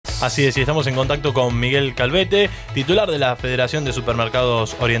Así es, y estamos en contacto con Miguel Calvete, titular de la Federación de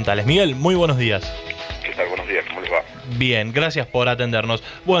Supermercados Orientales. Miguel, muy buenos días. ¿Qué tal? Buenos días, ¿cómo les va? Bien, gracias por atendernos.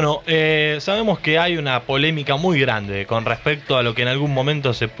 Bueno, sabemos que hay una polémica muy grande con respecto a lo que en algún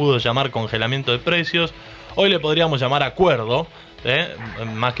momento se pudo llamar congelamiento de precios. Hoy le podríamos llamar acuerdo,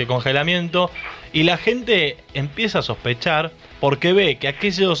 más que congelamiento. Y la gente empieza a sospechar porque ve que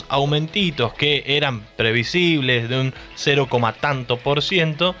aquellos aumentitos que eran previsibles de un 0, tanto por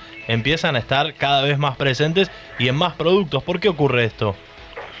ciento empiezan a estar cada vez más presentes y en más productos. ¿Por qué ocurre esto?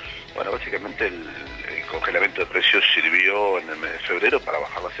 Bueno, básicamente el congelamiento de precios sirvió en el mes de febrero para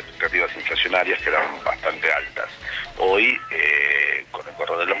bajar las expectativas inflacionarias, que eran bastante altas. Hoy, con el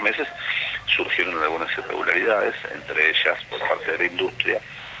correr de los meses, surgieron algunas irregularidades, entre ellas por parte de la industria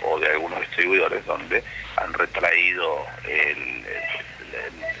o de algunos distribuidores, donde han retraído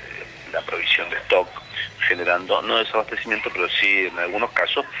la provisión de stock, generando no desabastecimiento, pero sí en algunos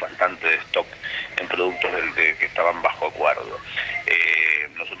casos faltante de stock en productos que estaban bajo acuerdo.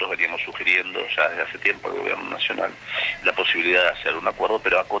 Nosotros veníamos sugiriendo ya desde hace tiempo al gobierno nacional la posibilidad de hacer un acuerdo,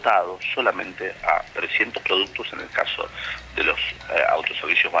 pero acotado solamente a 300 productos en el caso de los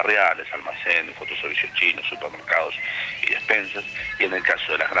autoservicios barriales, almacenes, autoservicios chinos, supermercados y despensas, y en el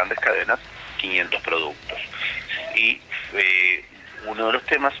caso de las grandes cadenas, 500 productos. Y uno de los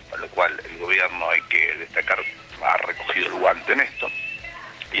temas, para lo cual el gobierno, hay que destacar, ha recogido el guante en esto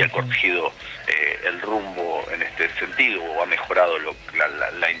y ha corregido el rumbo en este sentido, o ha mejorado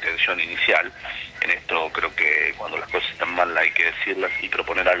la intención inicial. En esto creo que cuando las cosas están mal hay que decirlas y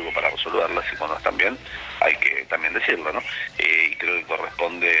proponer algo para resolverlas, y cuando están bien hay que también decirlo, ¿no? Y creo que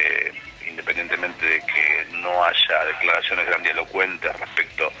corresponde, independientemente de que no haya declaraciones grandilocuentes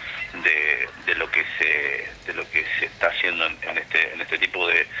respecto de lo que se está haciendo en este tipo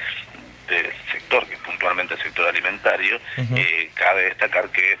de sector, que es puntualmente el sector alimentario. Cabe destacar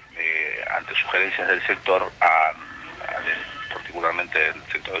que ante sugerencias del sector, particularmente del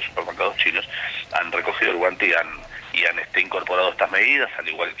sector de supermercados chinos, han recogido el guante y han incorporado estas medidas, al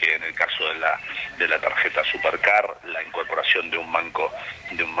igual que en el caso de la tarjeta Supercar, la incorporación de un banco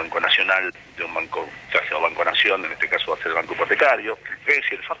nacional, de un banco que ha sido Banco Nación, en este caso va a ser el Banco Hipotecario. Es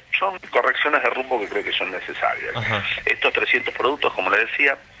decir, son correcciones de rumbo que creo que son necesarias. Estos 300 productos, como les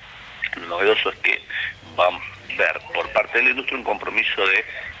decía, lo novedoso es que van a ver por parte de la industria un compromiso de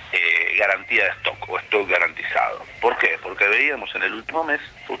garantía de stock o stock garantizado. ¿Por qué? Porque veíamos en el último mes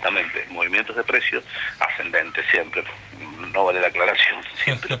justamente movimientos de precios ascendentes siempre, no vale la aclaración,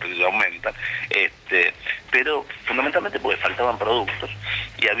 siempre los precios aumentan, pero fundamentalmente porque faltaban productos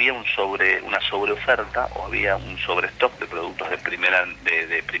y había una sobreoferta, o había un sobrestock de productos de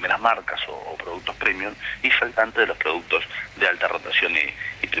primeras marcas o productos premium, y faltante de los productos de alta rotación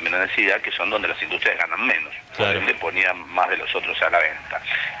y primera necesidad, que son donde las industrias ganan menos, claro, donde ponían más de los otros a la venta.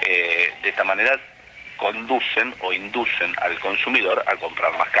 De esta manera conducen o inducen al consumidor a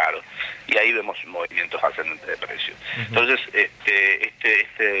comprar más caro, y ahí vemos movimientos ascendentes de precios. Entonces,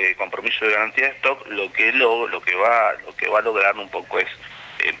 este compromiso de garantía de stock lo que va a lograr un poco es,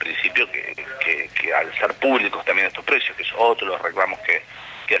 en principio, que al ser públicos también estos precios, que es otro de los reclamos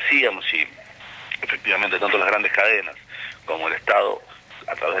que hacíamos, y efectivamente tanto las grandes cadenas como el Estado,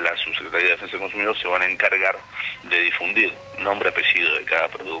 a través de la Subsecretaría de Defensa del Consumidor, se van a encargar de difundir nombre y apellido de cada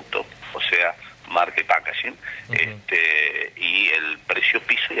producto, o sea, marca y packaging, y el precio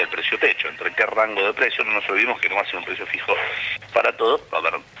piso y el precio techo. ¿Entre qué rango de precios? No nos olvidemos que no va a ser un precio fijo para todo, va a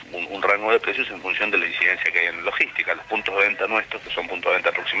haber un rango de precios en función de la incidencia que hay en logística. Los puntos de venta nuestros, que son puntos de venta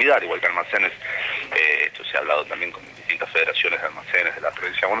de proximidad, igual que almacenes, esto se ha hablado también con distintas federaciones de almacenes de la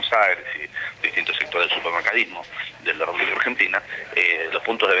provincia de Buenos Aires y distintos sectores del supermercadismo de la República Argentina. Los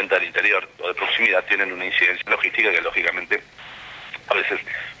puntos de venta del interior o de proximidad tienen una incidencia logística que, lógicamente, a veces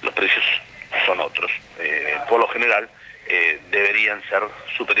los precios son otros. Por lo general deberían ser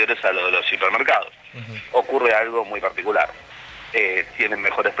superiores a los de los hipermercados. Ocurre algo muy particular. Tienen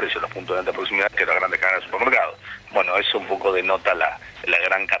mejores precios los puntos de venta de proximidad que las grandes cadenas de supermercados. Bueno, eso un poco denota la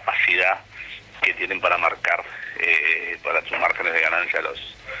gran capacidad que tienen para marcar para sus márgenes de ganancia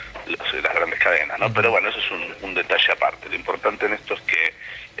las grandes cadenas, ¿no? Pero bueno, eso es un detalle aparte. Lo importante en esto es que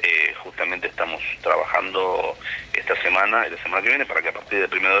justamente estamos trabajando esta semana y la semana que viene para que a partir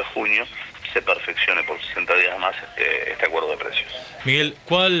del 1 de junio se perfeccione por 60 días más este acuerdo de precios. Miguel,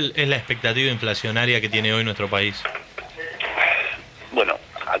 ¿cuál es la expectativa inflacionaria que tiene hoy nuestro país? Bueno,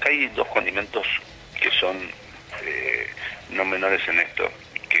 acá hay dos condimentos que son no menores en esto,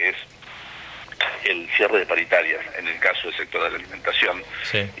 que es el cierre de paritarias en el caso del sector de la alimentación,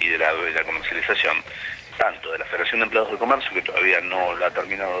 sí, y de la comercialización, tanto de la Federación de Empleados del Comercio, que todavía no la ha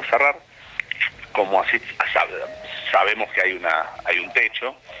terminado de cerrar, como así sabemos que hay un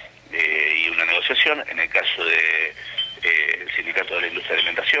techo y una negociación en el caso de el sindicato de la industria de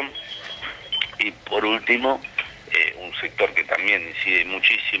alimentación, y por último un sector que también incide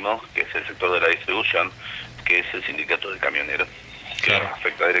muchísimo, que es el sector de la distribución, que es el sindicato de camioneros, que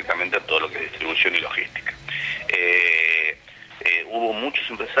afecta directamente a todo lo que es distribución y logística. Hubo muchos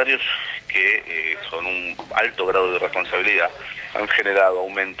empresarios que con un alto grado de responsabilidad han generado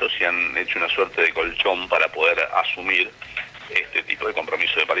aumentos y han hecho una suerte de colchón para poder asumir este tipo de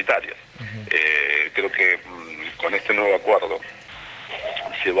compromiso de paritarias. Creo que con este nuevo acuerdo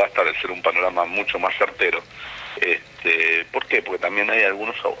se va a establecer un panorama mucho más certero. ¿Por qué? Porque también hay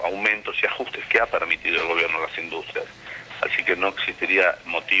algunos aumentos y ajustes que ha permitido el gobierno a las industrias. Así que no existiría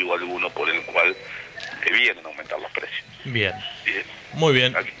motivo alguno por el cual debieran aumentar los precios. Bien. Muy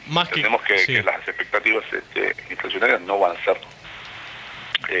bien. Entendemos que las expectativas inflacionarias no van a ser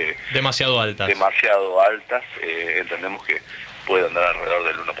demasiado altas. Entendemos que puede andar alrededor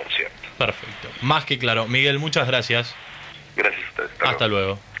del 1%. Perfecto. Más que claro. Miguel, muchas gracias. Gracias a ustedes. Hasta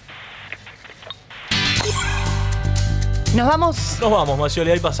luego. Nos vamos.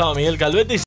 Macioli. Ahí pasaba Miguel Calvete.